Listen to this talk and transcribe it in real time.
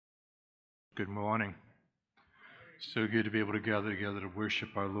Good morning. So good to be able to gather together to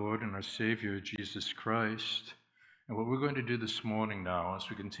worship our Lord and our Savior, Jesus Christ. And what we're going to do this morning now, as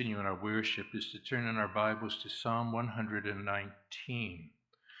we continue in our worship, is to turn in our Bibles to Psalm 119.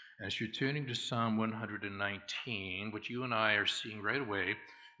 As you're turning to Psalm 119, what you and I are seeing right away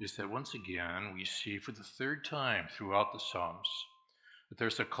is that once again, we see for the third time throughout the Psalms that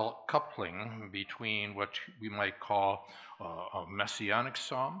there's a coupling between what we might call a messianic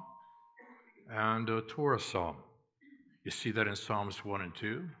psalm and a Torah psalm. You see that in Psalms 1 and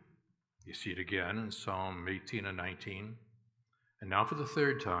 2. You see it again in Psalm 18 and 19. And now for the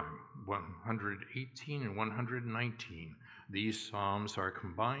third time, 118 and 119, these psalms are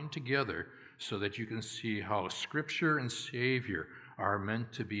combined together so that you can see how Scripture and Savior are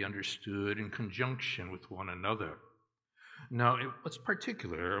meant to be understood in conjunction with one another. Now, what's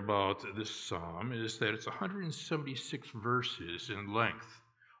particular about this psalm is that it's 176 verses in length,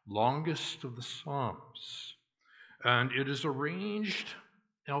 longest of the psalms, and it is arranged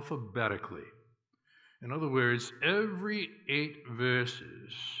alphabetically. In other words, every 8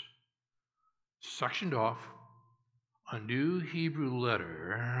 verses, sectioned off, a new Hebrew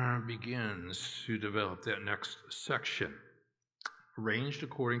letter begins to develop that next section, arranged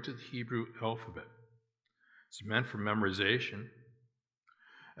according to the Hebrew alphabet. It's meant for memorization.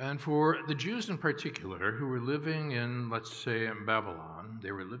 And for the Jews in particular, who were living in, let's say, in Babylon,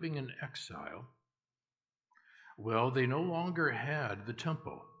 they were living in exile. Well, they no longer had the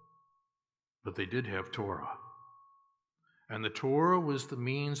temple, but they did have Torah. And the Torah was the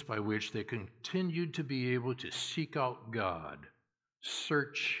means by which they continued to be able to seek out God,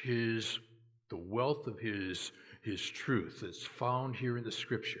 search the wealth of his truth that's found here in the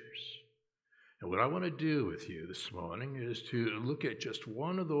Scriptures. And what I want to do with you this morning is to look at just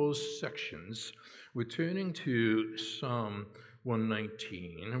one of those sections. We're turning to Psalm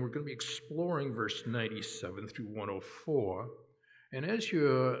 119, and we're going to be exploring verse 97 through 104. And as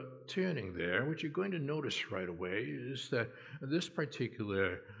you're turning there, what you're going to notice right away is that this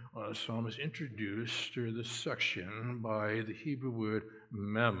particular psalm is introduced, or this section, by the Hebrew word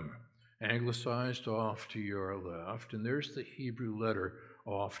mem, anglicized off to your left, and there's the Hebrew letter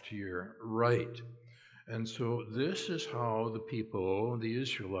off to your right. And so this is how the people, the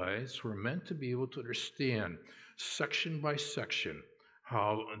Israelites, were meant to be able to understand, section by section,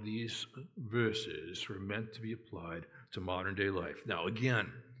 how these verses were meant to be applied to modern day life. Now again,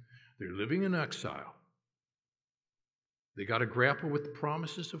 they're living in exile. They got to grapple with the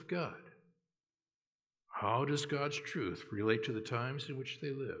promises of God. How does God's truth relate to the times in which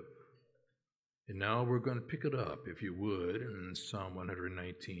they live? And now we're going to pick it up, if you would, in Psalm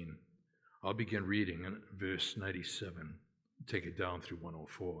 119. I'll begin reading in verse 97, take it down through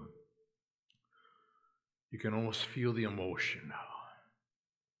 104. You can almost feel the emotion now,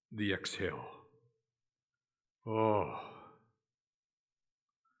 the exhale. Oh,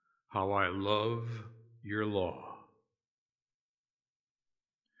 how I love your law.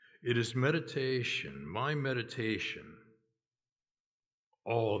 It is meditation, my meditation,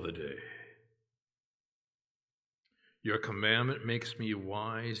 all the day. Your commandment makes me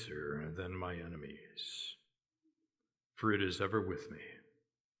wiser than my enemies, for it is ever with me.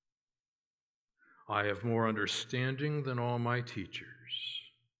 I have more understanding than all my teachers,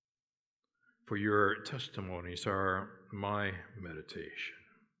 for your testimonies are my meditation.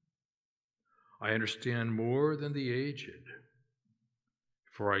 I understand more than the aged,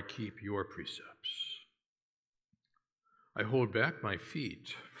 for I keep your precepts. I hold back my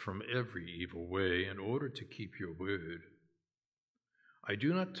feet from every evil way in order to keep your word. I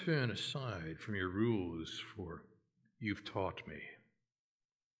do not turn aside from your rules, for you've taught me.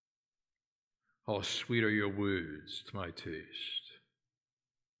 How sweet are your words to my taste,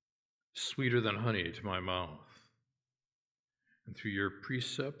 sweeter than honey to my mouth. And through your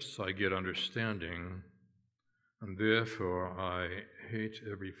precepts I get understanding, and therefore I hate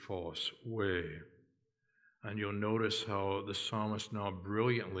every false way. And you'll notice how the psalmist now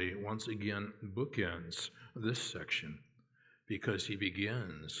brilliantly, once again, bookends this section, because he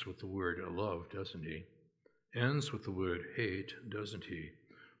begins with the word love, doesn't he? Ends with the word hate, doesn't he?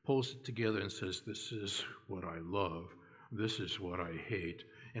 Pulls it together and says, this is what I love, this is what I hate,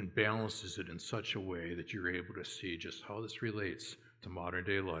 and balances it in such a way that you're able to see just how this relates to modern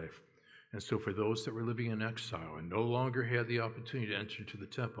day life. And so for those that were living in exile and no longer had the opportunity to enter into the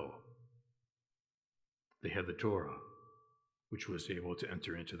temple, they had the Torah, which was able to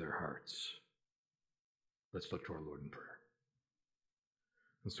enter into their hearts. Let's look to our Lord in prayer.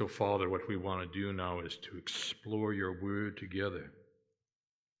 And so, Father, what we want to do now is to explore your word together.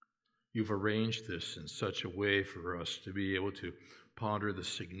 You've arranged this in such a way for us to be able to ponder the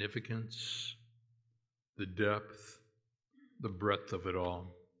significance, the depth, the breadth of it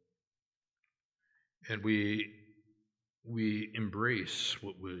all. And we embrace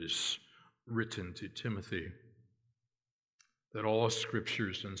what was written to Timothy, that all Scripture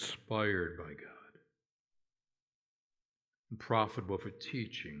is inspired by God and profitable for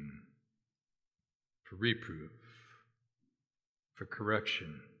teaching, for reproof, for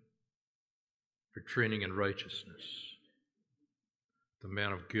correction, for training in righteousness. The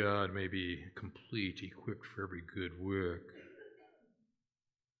man of God may be complete, equipped for every good work.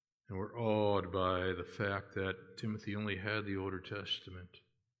 And we're awed by the fact that Timothy only had the Old Testament,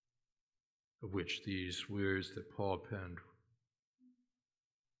 of which these words that Paul penned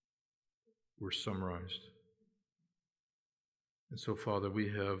were summarized. And so, Father, we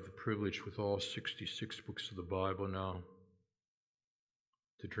have the privilege with all 66 books of the Bible now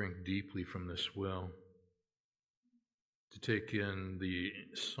to drink deeply from this well, to take in the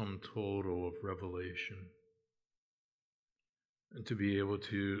sum total of revelation, and to be able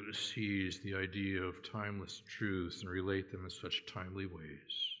to seize the idea of timeless truths and relate them in such timely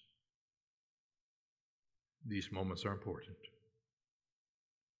ways. These moments are important.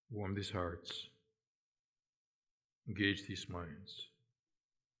 Warm these hearts, engage these minds,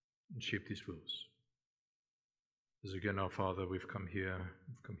 and shape these wills. As again now, Father, we've come here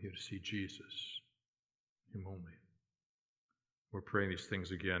to see Jesus, Him only. We're praying these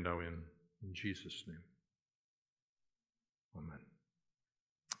things again now in Jesus' name. Amen.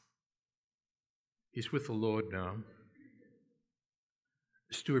 He's with the Lord now.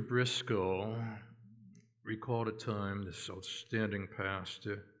 Stuart Briscoe recalled a time, this outstanding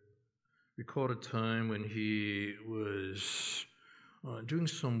pastor, recalled a time when he was doing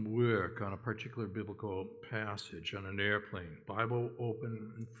some work on a particular biblical passage on an airplane, Bible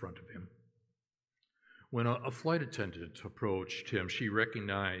open in front of him. When a flight attendant approached him, she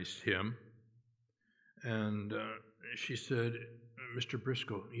recognized him, and she said, "Mr.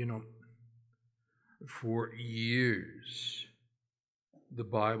 Briscoe, for years, the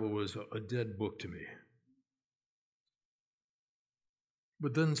Bible was a dead book to me.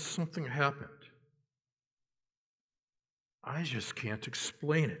 But then something happened. I just can't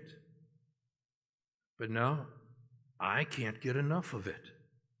explain it. But now, I can't get enough of it.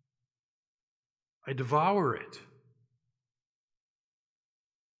 I devour it."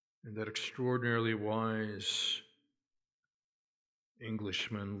 And that extraordinarily wise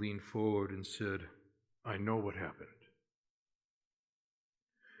Englishman leaned forward and said, "I know what happened.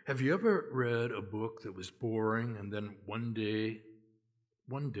 Have you ever read a book that was boring and then one day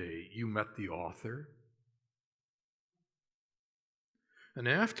you met the author? And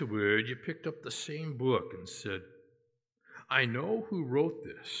afterward you picked up the same book and said, 'I know who wrote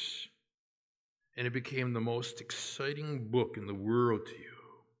this,' and it became the most exciting book in the world to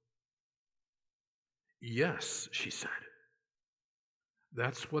you." "Yes," she said,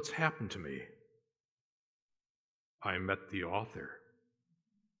 "that's what's happened to me. I met the author."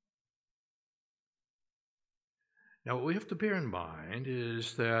 Now, what we have to bear in mind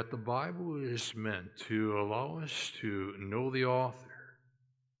is that the Bible is meant to allow us to know the author,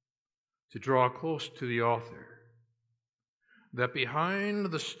 to draw close to the author, that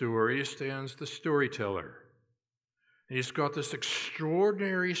behind the story stands the storyteller. And he's got this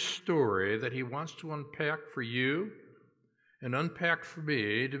extraordinary story that he wants to unpack for you and unpack for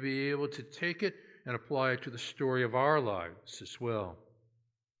me to be able to take it and apply it to the story of our lives as well.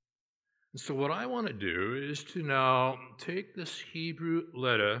 And so what I want to do is to now take this Hebrew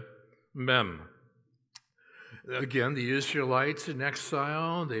letter, Mem. Again, the Israelites in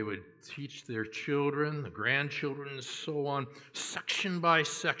exile, they would teach their children, the grandchildren, and so on, section by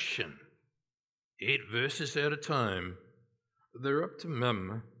section, 8 verses at a time. They're up to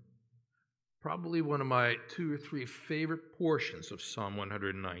Mem, probably one of my 2 or 3 favorite portions of Psalm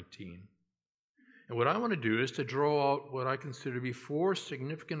 119. And what I want to do is to draw out what I consider to be 4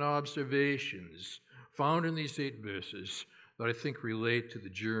 significant observations found in these 8 verses that I think relate to the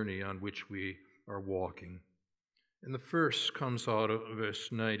journey on which we are walking. And the first comes out of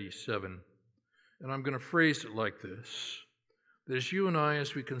verse 97. And I'm going to phrase it like this: that as you and I,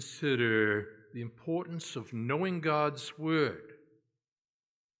 as we consider the importance of knowing God's Word,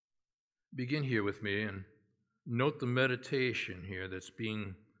 begin here with me and note the meditation here that's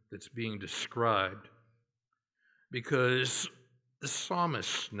being described. Because the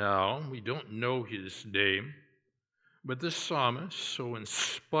psalmist now, we don't know his name, but this psalmist, so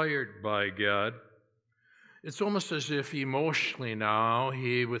inspired by God, it's almost as if emotionally now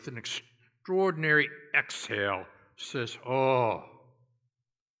he, with an extraordinary exhale, says, "Oh."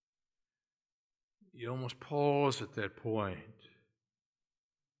 You almost pause at that point.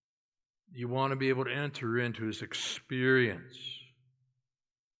 You want to be able to enter into his experience.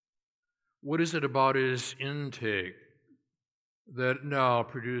 What is it about his intake that now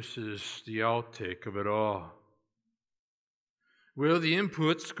produces the outtake of it all? Well, the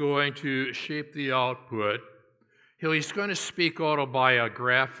input's going to shape the output. He's going to speak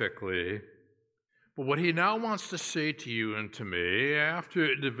autobiographically. But what he now wants to say to you and to me,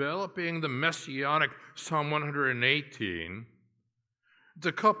 after developing the messianic Psalm 118,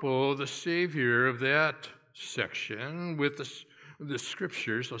 to couple the Savior of that section with the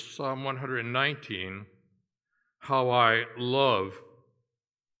scriptures of Psalm 119, how I love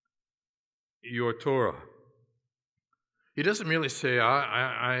your Torah. He doesn't merely say,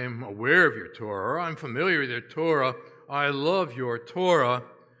 I'm aware of your Torah, or I'm familiar with your Torah, I love your Torah.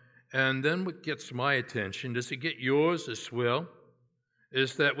 And then what gets my attention, does it get yours as well,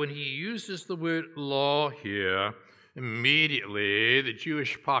 is that when he uses the word law here, immediately the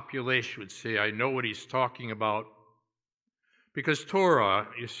Jewish population would say, I know what he's talking about. Because Torah,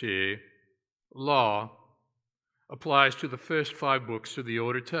 you see, law, applies to the first 5 books of the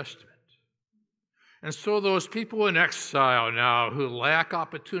Old Testament. And so those people in exile now who lack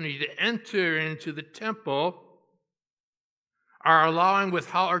opportunity to enter into the temple are allowing with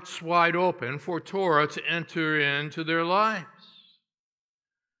hearts wide open for Torah to enter into their lives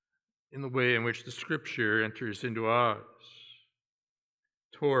in the way in which the Scripture enters into ours.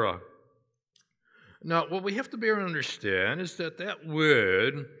 Torah. Now, what we have to bear and understand is that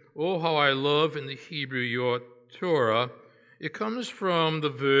word, oh, how I love in the Hebrew your Torah, it comes from the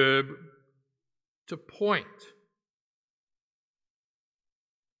verb to point.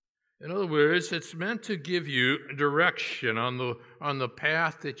 In other words, it's meant to give you direction on the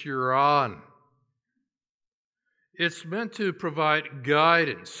path that you're on. It's meant to provide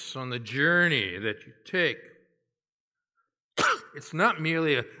guidance on the journey that you take. It's not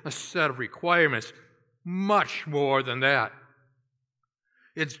merely a set of requirements, much more than that.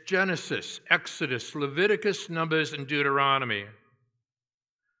 It's Genesis, Exodus, Leviticus, Numbers, and Deuteronomy.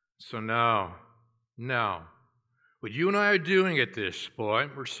 So now, what you and I are doing at this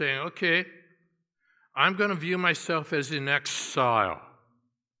point, we're saying, okay, I'm going to view myself as in exile.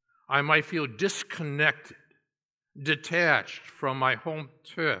 I might feel disconnected, detached from my home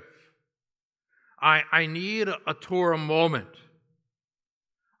turf. I need a Torah moment.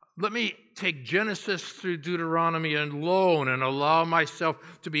 Let me take Genesis through Deuteronomy alone and allow myself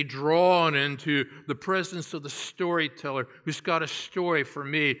to be drawn into the presence of the storyteller who's got a story for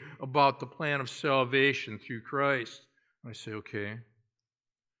me about the plan of salvation through Christ. I say, okay.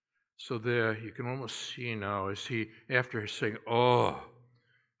 So there, you can almost see now as he, after saying, oh,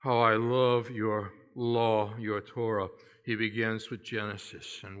 how I love your law, your Torah, he begins with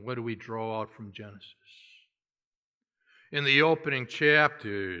Genesis. And what do we draw out from Genesis? In the opening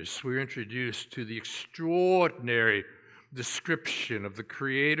chapters, we're introduced to the extraordinary description of the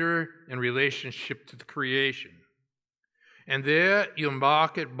Creator in relationship to the creation. And there you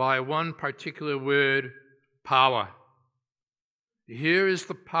mark it by one particular word, power. Here is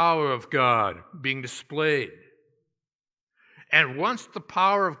the power of God being displayed. And once the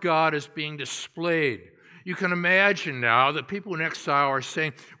power of God is being displayed, you can imagine now that people in exile are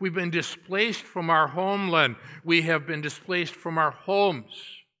saying, we've been displaced from our homeland. We have been displaced from our homes.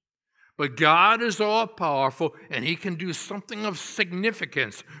 But God is all-powerful, and he can do something of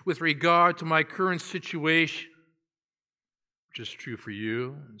significance with regard to my current situation, which is true for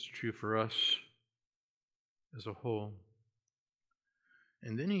you, and it's true for us as a whole.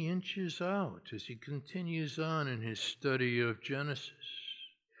 And then he inches out as he continues on in his study of Genesis.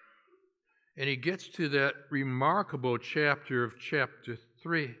 And he gets to that remarkable chapter of chapter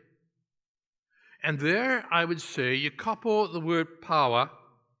 3. And there, I would say, you couple the word power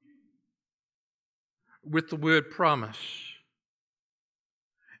with the word promise.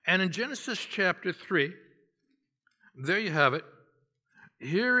 And in Genesis chapter 3, there you have it.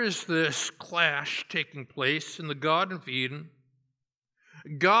 Here is this clash taking place in the Garden of Eden.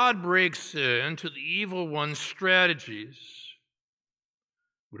 God breaks into the evil one's strategies.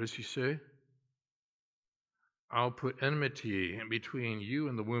 What does he say? I'll put enmity between you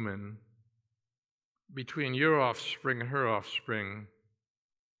and the woman, between your offspring and her offspring.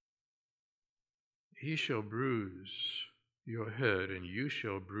 He shall bruise your head, and you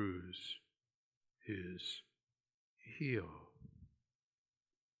shall bruise his heel.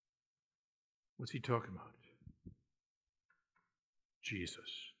 What's he talking about? Jesus.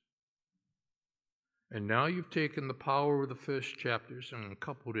 And now you've taken the power of the first chapters and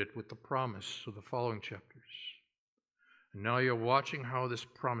coupled it with the promise of the following chapters. And now you're watching how this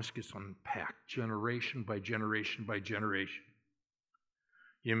promise gets unpacked generation by generation by generation.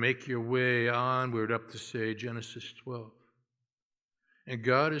 You make your way onward up to, say, Genesis 12. And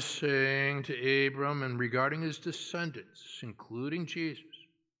God is saying to Abram, and regarding his descendants, including Jesus,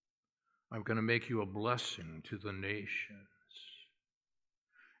 I'm going to make you a blessing to the nations.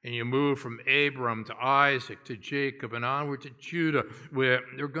 And you move from Abram to Isaac to Jacob and onward to Judah, where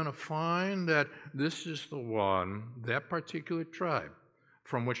you're going to find that this is the one, that particular tribe,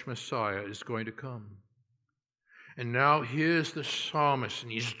 from which Messiah is going to come. And now here's the psalmist,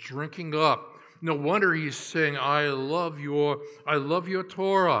 and he's drinking up. No wonder he's saying, I love your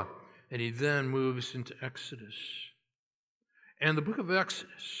Torah. And he then moves into Exodus. And the book of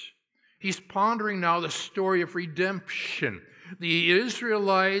Exodus, he's pondering now the story of redemption. The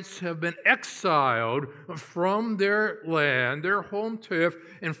Israelites have been exiled from their land, their home turf,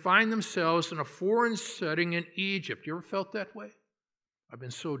 and find themselves in a foreign setting in Egypt. You ever felt that way? I've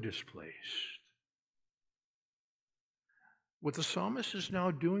been so displaced. What the psalmist is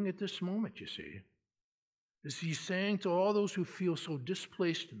now doing at this moment, you see, is he's saying to all those who feel so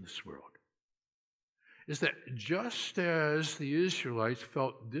displaced in this world, is that just as the Israelites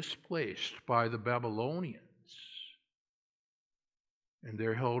felt displaced by the Babylonians, and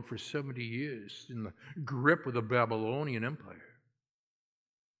they're held for 70 years in the grip of the Babylonian Empire,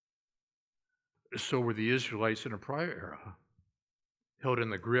 so were the Israelites in a prior era, held in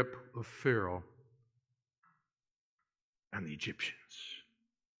the grip of Pharaoh and the Egyptians.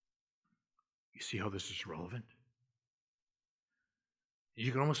 You see how this is relevant?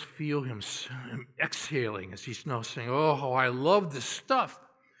 You can almost feel him exhaling as he's now saying, oh, how I love this stuff.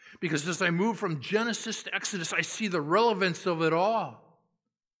 Because as I move from Genesis to Exodus, I see the relevance of it all.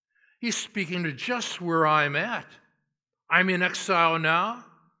 He's speaking to just where I'm at. I'm in exile now.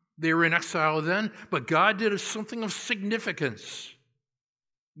 They were in exile then. But God did something of significance.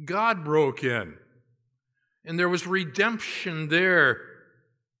 God broke in. And there was redemption there.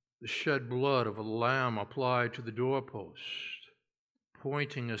 The shed blood of a lamb applied to the doorpost,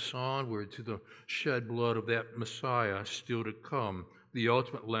 pointing us onward to the shed blood of that Messiah still to come, the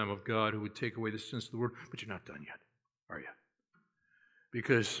ultimate Lamb of God who would take away the sins of the world. But you're not done yet, are you?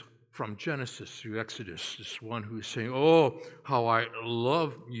 Because from Genesis through Exodus, this one who is saying, oh, how I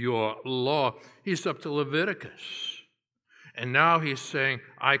love your law, he's up to Leviticus. And now he's saying,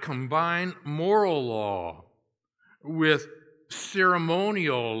 I combine moral law with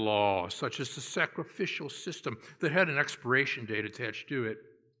ceremonial law, such as the sacrificial system that had an expiration date attached to it,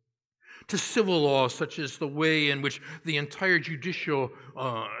 to civil law, such as the way in which the entire judicial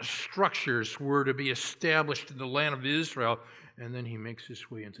structures were to be established in the land of Israel. And then he makes his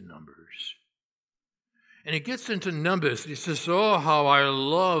way into Numbers. And he gets into Numbers. He says, oh, how I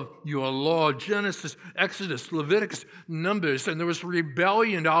love your law. Genesis, Exodus, Leviticus, Numbers. And there was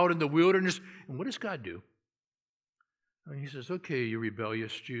rebellion out in the wilderness. And what does God do? And he says, okay, you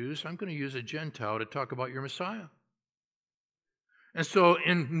rebellious Jews, I'm going to use a Gentile to talk about your Messiah. And so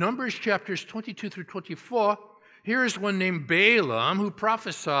in Numbers chapters 22 through 24, here is one named Balaam who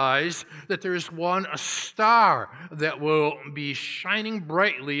prophesies that there is a star that will be shining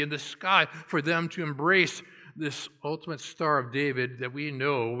brightly in the sky for them to embrace this ultimate Star of David that we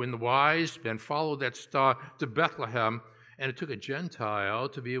know when the wise men followed that star to Bethlehem. And it took a Gentile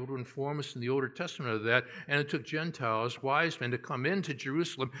to be able to inform us in the Old Testament of that. And it took Gentiles, wise men, to come into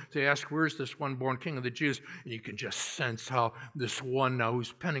Jerusalem to ask, where's this one born king of the Jews? And you can just sense how this one now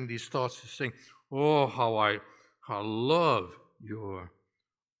who's penning these thoughts is saying, oh, how I love your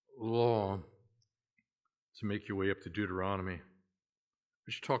law. To make your way up to Deuteronomy,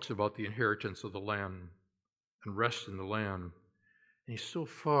 which talks about the inheritance of the land and rest in the land. And he's so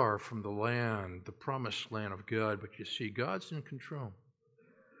far from the land, the promised land of God, but you see, God's in control.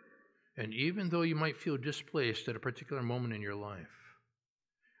 And even though you might feel displaced at a particular moment in your life,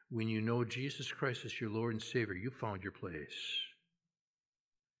 when you know Jesus Christ is your Lord and Savior, you found your place.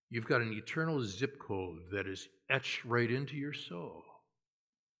 You've got an eternal zip code that is etched right into your soul.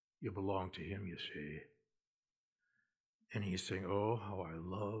 You belong to him, you see. And he's saying, oh, how I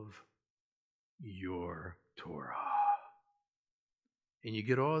love your Torah. And you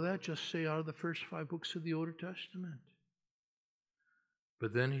get all that, just say, out of the first 5 books of the Old Testament.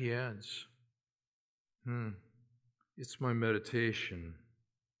 But then he adds, it's my meditation.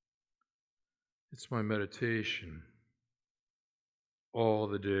 It's my meditation all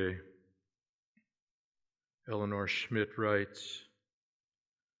the day. Eleanor Schmidt writes,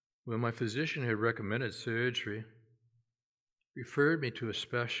 when my physician had recommended surgery, referred me to a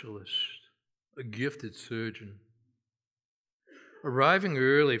specialist, a gifted surgeon. Arriving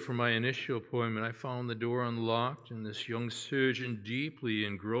early for my initial appointment, I found the door unlocked and this young surgeon deeply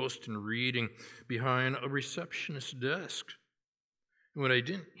engrossed in reading behind a receptionist's desk. When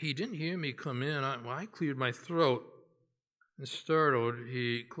he didn't hear me come in, I cleared my throat and startled.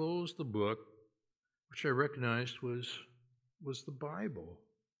 He closed the book, which I recognized was the Bible.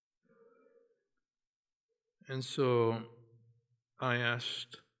 And so I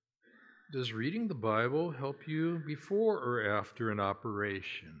asked, does reading the Bible help you before or after an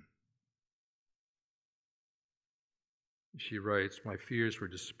operation? She writes, my fears were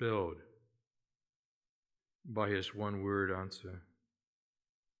dispelled by his one-word answer,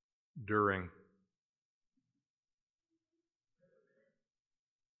 during.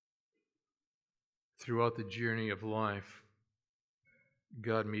 Throughout the journey of life,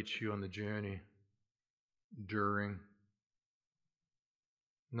 God meets you on the journey during,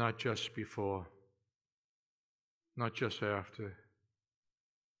 not just before, not just after.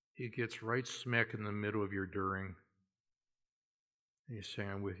 He gets right smack in the middle of your during. And he's saying,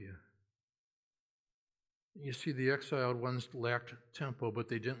 I'm with you. You see, the exiled ones lacked temple, but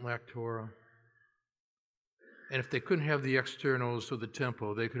they didn't lack Torah. And if they couldn't have the externals of the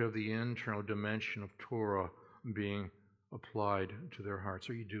temple, they could have the internal dimension of Torah being applied to their hearts.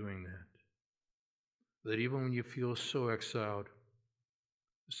 Are you doing that? That even when you feel so exiled,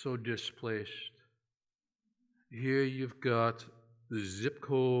 so displaced, here you've got the zip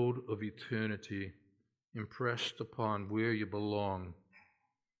code of eternity impressed upon where you belong.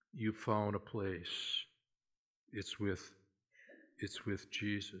 You found a place. It's with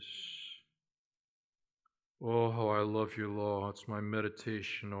Jesus. Oh, how I love your law. It's my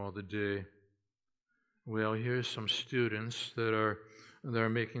meditation all the day. Well, here's some students that are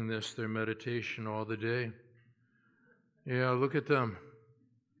making this their meditation all the day. Yeah, look at them.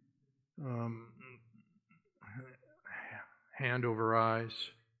 Hand over eyes.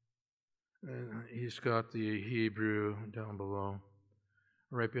 And he's got the Hebrew down below.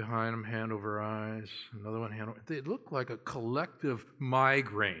 Right behind him, hand over eyes. Another one, hand over. They look like a collective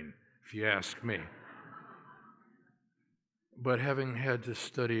migraine, if you ask me. But having had to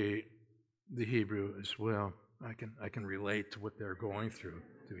study the Hebrew as well, I can relate to what they're going through,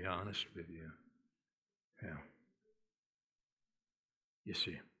 to be honest with you. Yeah. You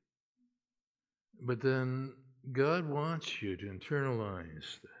see. But then God wants you to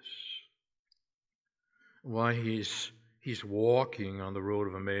internalize this. Why he's walking on the road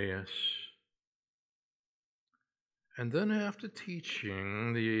of Emmaus. And then after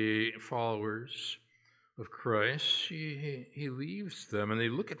teaching the followers of Christ, he leaves them, and they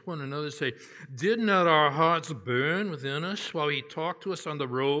look at one another and say, did not our hearts burn within us while he talked to us on the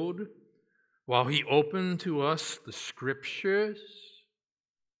road, while he opened to us the Scriptures?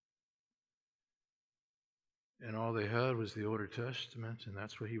 And all they had was the Old Testament, and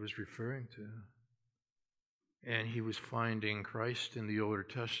that's what he was referring to. And he was finding Christ in the Old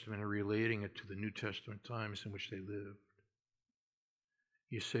Testament and relating it to the New Testament times in which they lived.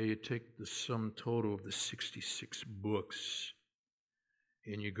 You say you take the sum total of the 66 books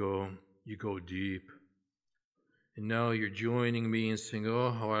and you go deep. And now you're joining me in saying,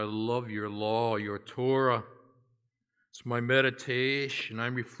 oh, how I love your law, your Torah. It's my meditation.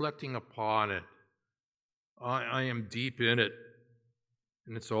 I'm reflecting upon it. I am deep in it.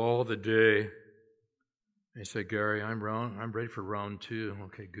 And it's all the day. And you say, Gary, I'm ready for round 2.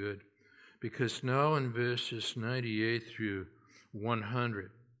 Okay, good. Because now in verses 98 through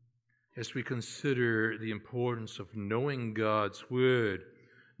 100, as we consider the importance of knowing God's Word,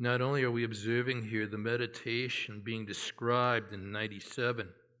 not only are we observing here the meditation being described in 97,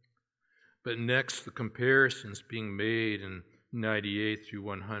 but next the comparisons being made in 98 through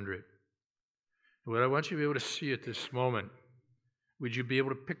 100. What I want you to be able to see at this moment, would you be able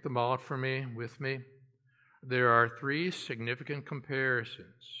to pick them out for me, with me? There are 3 significant comparisons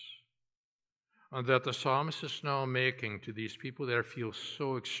that the psalmist is now making to these people that feel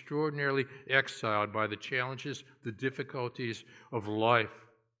so extraordinarily exiled by the challenges, the difficulties of life.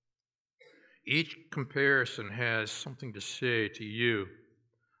 Each comparison has something to say to you,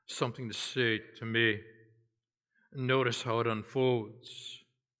 something to say to me. Notice how it unfolds.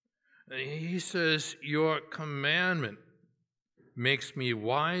 He says, your commandment makes me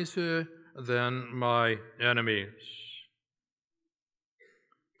wiser than my enemies,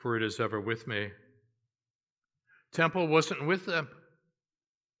 for it is ever with me. Temple wasn't with them.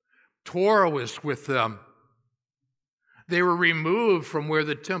 Torah was with them. They were removed from where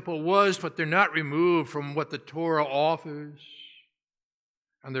the temple was, but they're not removed from what the Torah offers.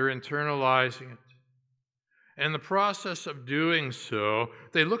 And they're internalizing it. In the process of doing so,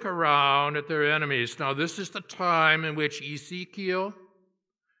 they look around at their enemies. Now, this is the time in which Ezekiel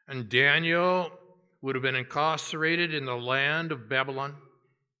and Daniel would have been incarcerated in the land of Babylon.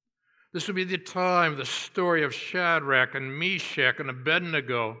 This would be the time, the story of Shadrach and Meshach and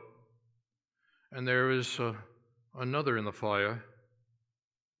Abednego. And there is another in the fire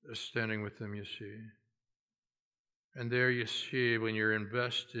standing with them, you see. And there you see, when you're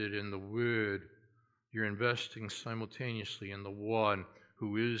invested in the Word, you're investing simultaneously in the one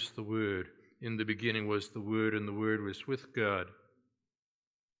who is the Word. In the beginning was the Word, and the Word was with God.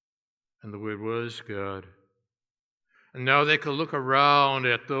 And the Word was God. And now they could look around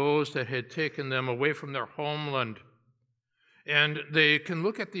at those that had taken them away from their homeland. And they can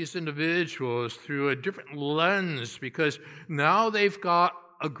look at these individuals through a different lens, because now they've got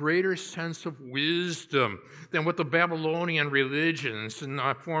a greater sense of wisdom than what the Babylonian religions and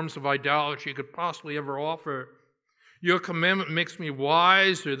forms of idolatry could possibly ever offer. Your commandment makes me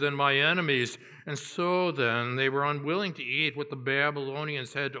wiser than my enemies. And so then they were unwilling to eat what the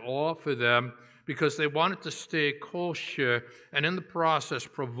Babylonians had to offer them, because they wanted to stay kosher and in the process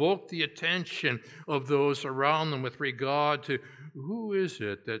provoke the attention of those around them with regard to who is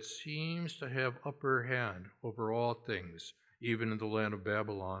it that seems to have upper hand over all things, even in the land of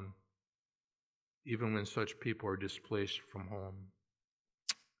Babylon, even when such people are displaced from home.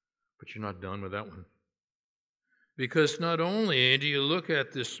 But you're not done with that one. Because not only do you look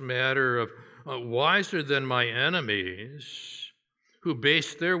at this matter of wiser than my enemies, who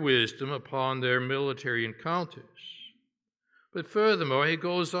base their wisdom upon their military encounters, but furthermore, he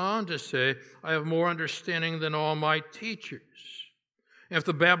goes on to say, I have more understanding than all my teachers. And if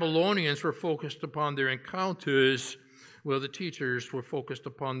the Babylonians were focused upon their encounters, well, the teachers were focused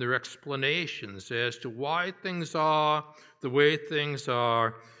upon their explanations as to why things are the way things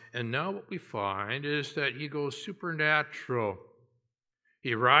are. And now what we find is that he goes supernatural.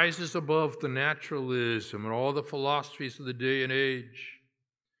 He rises above the naturalism and all the philosophies of the day and age,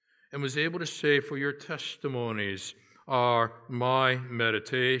 and was able to say, for your testimonies are my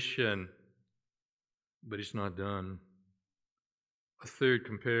meditation. But he's not done. A third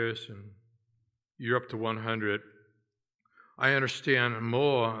comparison. You're up to 100. I understand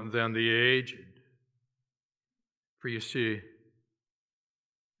more than the aged. For you see,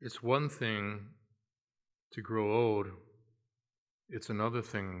 it's one thing to grow old. It's another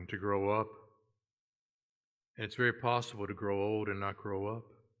thing to grow up. And it's very possible to grow old and not grow up.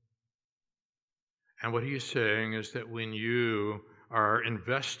 And what he's saying is that when you are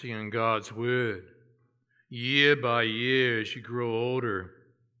investing in God's Word, year by year, as you grow older,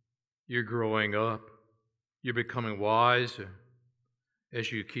 you're growing up. You're becoming wiser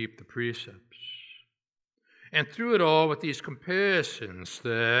as you keep the precepts. And through it all, with these comparisons,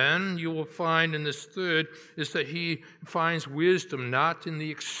 then, you will find in this third is that he finds wisdom not in the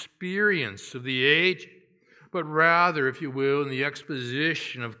experience of the aged, but rather, if you will, in the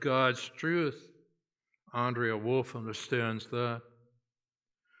exposition of God's truth. Andrea Wolf understands that.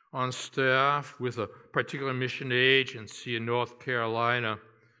 On staff with a particular mission agency in North Carolina,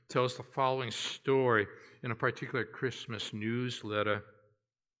 tells the following story in a particular Christmas newsletter.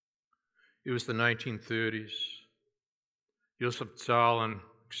 It was the 1930s. Stalin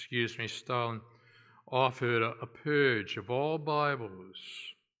offered a purge of all Bibles,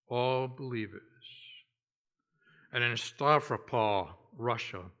 all believers. And in Stavropol,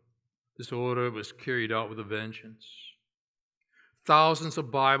 Russia, this order was carried out with a vengeance. Thousands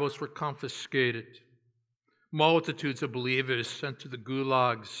of Bibles were confiscated. Multitudes of believers sent to the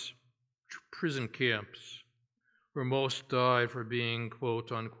gulags, prison camps, where most died for being,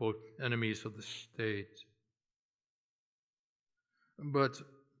 quote unquote, enemies of the state. But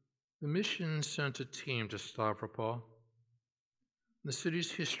the mission sent a team to Stavropol. The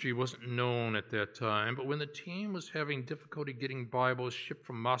city's history wasn't known at that time, but when the team was having difficulty getting Bibles shipped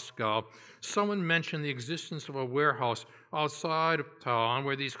from Moscow, someone mentioned the existence of a warehouse outside of town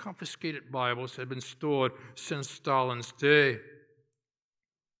where these confiscated Bibles had been stored since Stalin's day.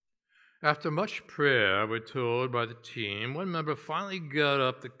 After much prayer, we're told by the team, one member finally got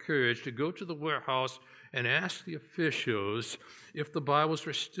up the courage to go to the warehouse and ask the officials if the Bibles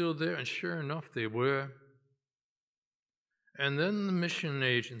were still there, and sure enough, they were. And then the mission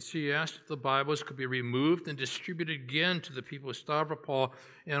agency asked if the Bibles could be removed and distributed again to the people of Stavropol,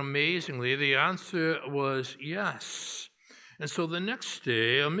 and amazingly, the answer was yes. And so the next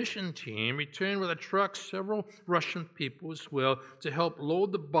day, a mission team returned with a truck, several Russian people as well, to help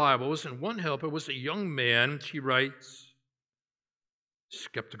load the Bibles, and one helper was a young man, she writes,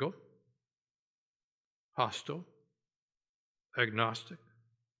 skeptical, hostile, agnostic,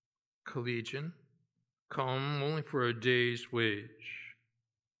 collegian, come only for a day's wage.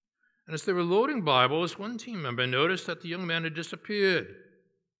 And as they were loading Bibles, one team member noticed that the young man had disappeared.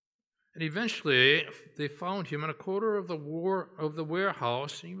 And eventually, they found him in a corner of the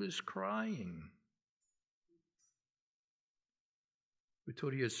warehouse, and he was crying. We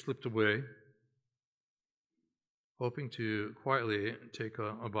thought he had slipped away, hoping to quietly take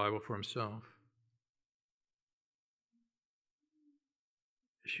a Bible for himself.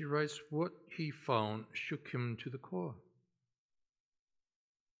 She writes, what he found shook him to the core.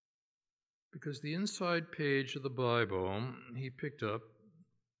 Because the inside page of the Bible he picked up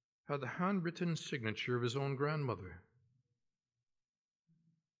had the handwritten signature of his own grandmother.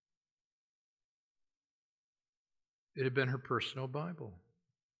 It had been her personal Bible.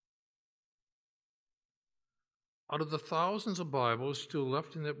 Out of the thousands of Bibles still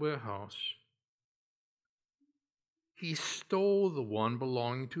left in that warehouse, he stole the one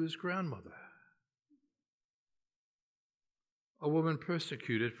belonging to his grandmother, a woman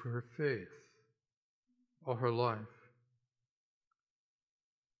persecuted for her faith all her life.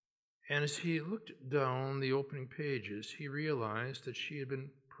 And as he looked down the opening pages, he realized that she had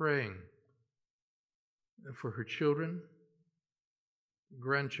been praying for her children,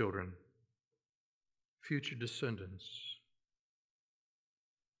 grandchildren, future descendants.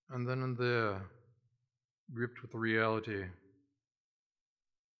 And then and there, gripped with the reality,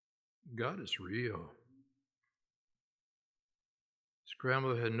 God is real. His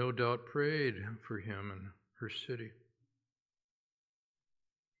grandmother had no doubt prayed for him in her city.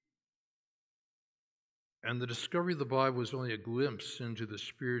 And the discovery of the Bible was only a glimpse into the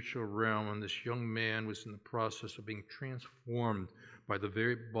spiritual realm, and this young man was in the process of being transformed by the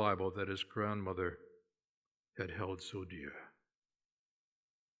very Bible that his grandmother had held so dear.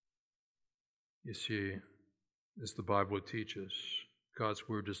 You see, as the Bible teaches, God's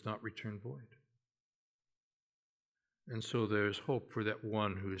word does not return void. And so there's hope for that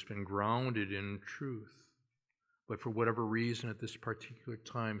one who has been grounded in truth, but for whatever reason at this particular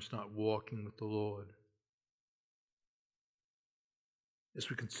time is not walking with the Lord. As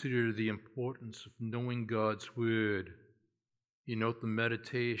we consider the importance of knowing God's word, you note the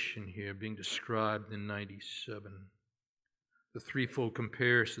meditation here being described in 97, the threefold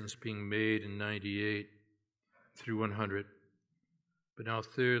comparisons being made in 98 through 100, but now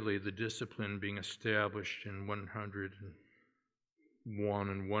thirdly, the discipline being established in 101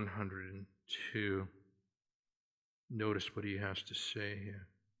 and 102. Notice what he has to say here.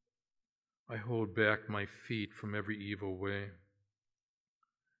 I hold back my feet from every evil way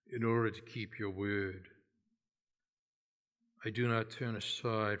in order to keep your word. I do not turn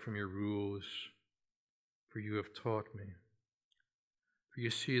aside from your rules, for you have taught me. For you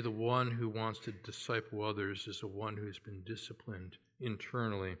see, the one who wants to disciple others is the one who has been disciplined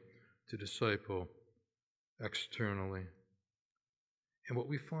internally to disciple externally. And what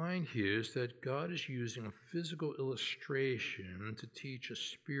we find here is that God is using a physical illustration to teach a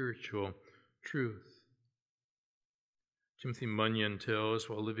spiritual truth. Timothy Munyon tells,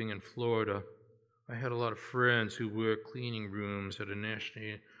 while living in Florida, I had a lot of friends who worked cleaning rooms at a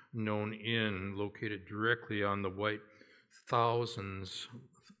nationally known inn located directly on the white sands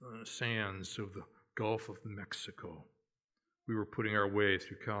of the Gulf of Mexico. We were putting our way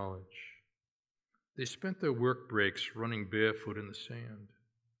through college. They spent their work breaks running barefoot in the sand.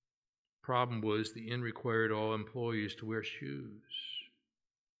 Problem was, the inn required all employees to wear shoes.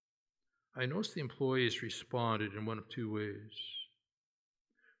 I noticed the employees responded in one of two ways.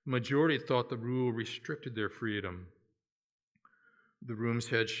 The majority thought the rule restricted their freedom. The rooms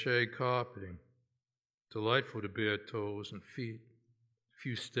had shag carpeting, delightful to bare toes and feet. A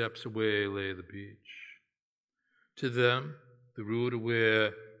few steps away lay the beach. To them, the rule to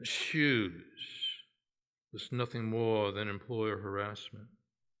wear shoes was nothing more than employer harassment.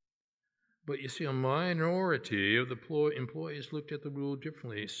 But you see, a minority of the employees looked at the rule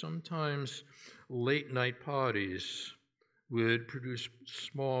differently. Sometimes late-night parties would produce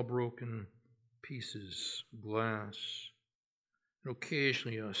small broken pieces of glass. And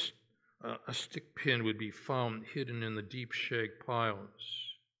occasionally a stick pin would be found hidden in the deep shag piles.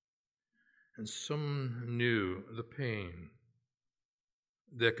 And some knew the pain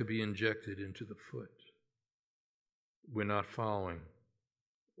that could be injected into the foot. We're not following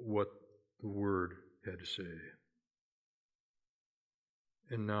what the word had to say.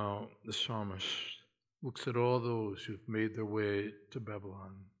 And now the psalmist looks at all those who've made their way to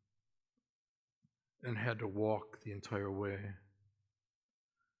Babylon and had to walk the entire way,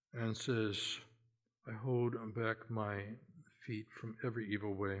 and says, I hold back my feet from every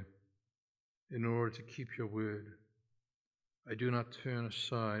evil way in order to keep your word. I do not turn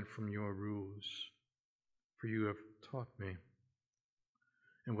aside from your rules, for you have taught me.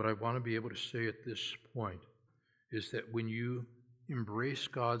 And what I want to be able to say at this point is that when you embrace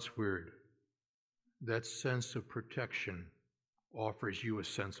God's word, that sense of protection offers you a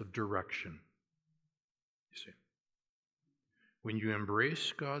sense of direction. You see, when you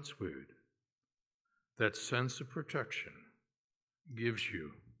embrace God's word, that sense of protection gives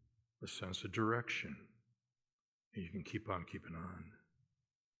you a sense of direction. And you can keep on keeping on.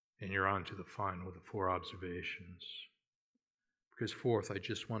 And you're on to the final of the 4 observations. Because fourth, I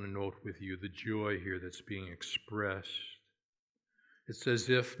just want to note with you the joy here that's being expressed. It's as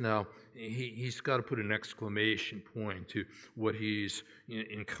if now he's got to put an exclamation point to what he's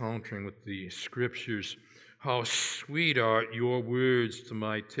encountering with the scriptures. How sweet are your words to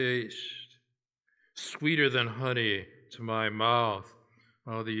my taste, sweeter than honey to my mouth.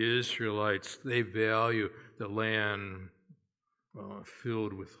 Oh, the Israelites, they value the land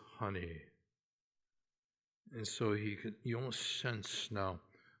filled with honey. And so you almost sense now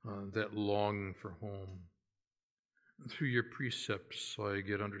that longing for home. Through your precepts I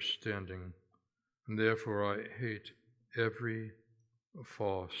get understanding, and therefore I hate every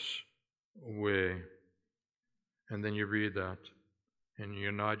false way. And then you read that, and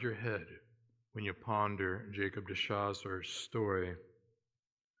you nod your head when you ponder Jacob de Chazar's story,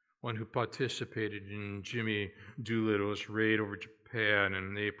 one who participated in Jimmy Doolittle's raid over Japan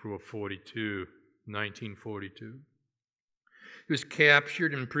in April of 1942. He was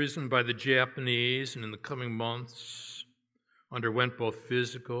captured and imprisoned by the Japanese, and in the coming months underwent both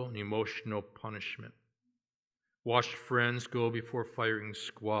physical and emotional punishment. Watched friends go before firing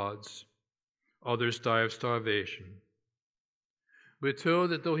squads. Others die of starvation. We're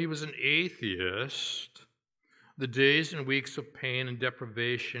told that though he was an atheist, the days and weeks of pain and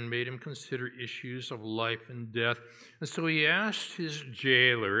deprivation made him consider issues of life and death. And so he asked his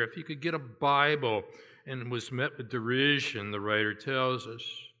jailer if he could get a Bible, and was met with derision, the writer tells us.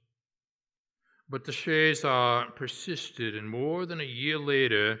 But the Shazar persisted, and more than a year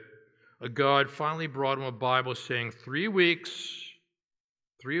later, a guard finally brought him a Bible saying, 3 weeks,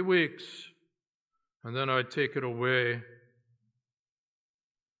 and then I'd take it away.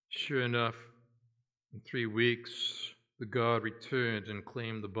 Sure enough, in 3 weeks, the guard returned and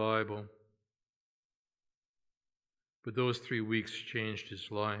claimed the Bible. But those 3 weeks changed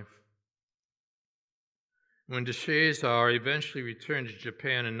his life. When de Chazar eventually returned to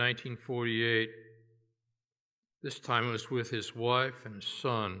Japan in 1948, this time it was with his wife and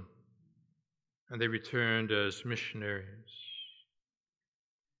son, and they returned as missionaries.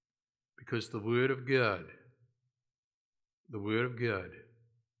 Because the Word of God,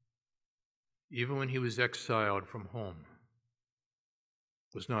 even when he was exiled from home,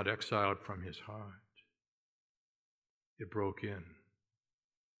 was not exiled from his heart. It broke in,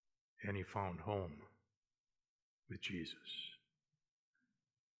 and he found home with Jesus.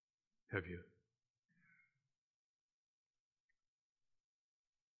 Have you?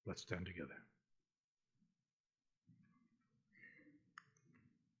 Let's stand together.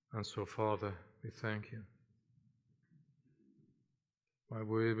 And so, Father, we thank you. My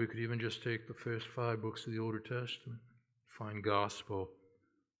word, we could even just take the first 5 books of the Old Testament, find gospel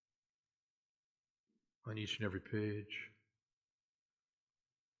on each and every page.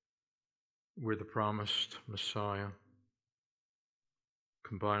 We're the promised Messiah,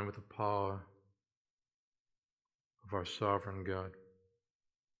 combined with the power of our sovereign God,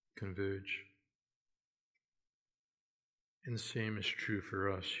 converge. And the same is true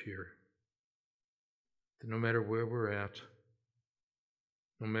for us here. That no matter where we're at,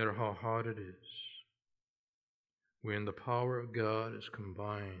 no matter how hard it is, when the power of God is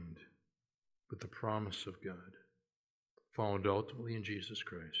combined with the promise of God, found ultimately in Jesus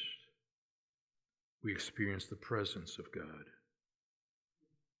Christ, we experience the presence of God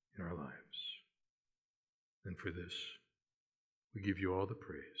in our lives. And for this, we give you all the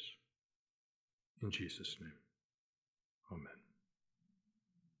praise. In Jesus' name, amen.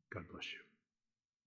 God bless you.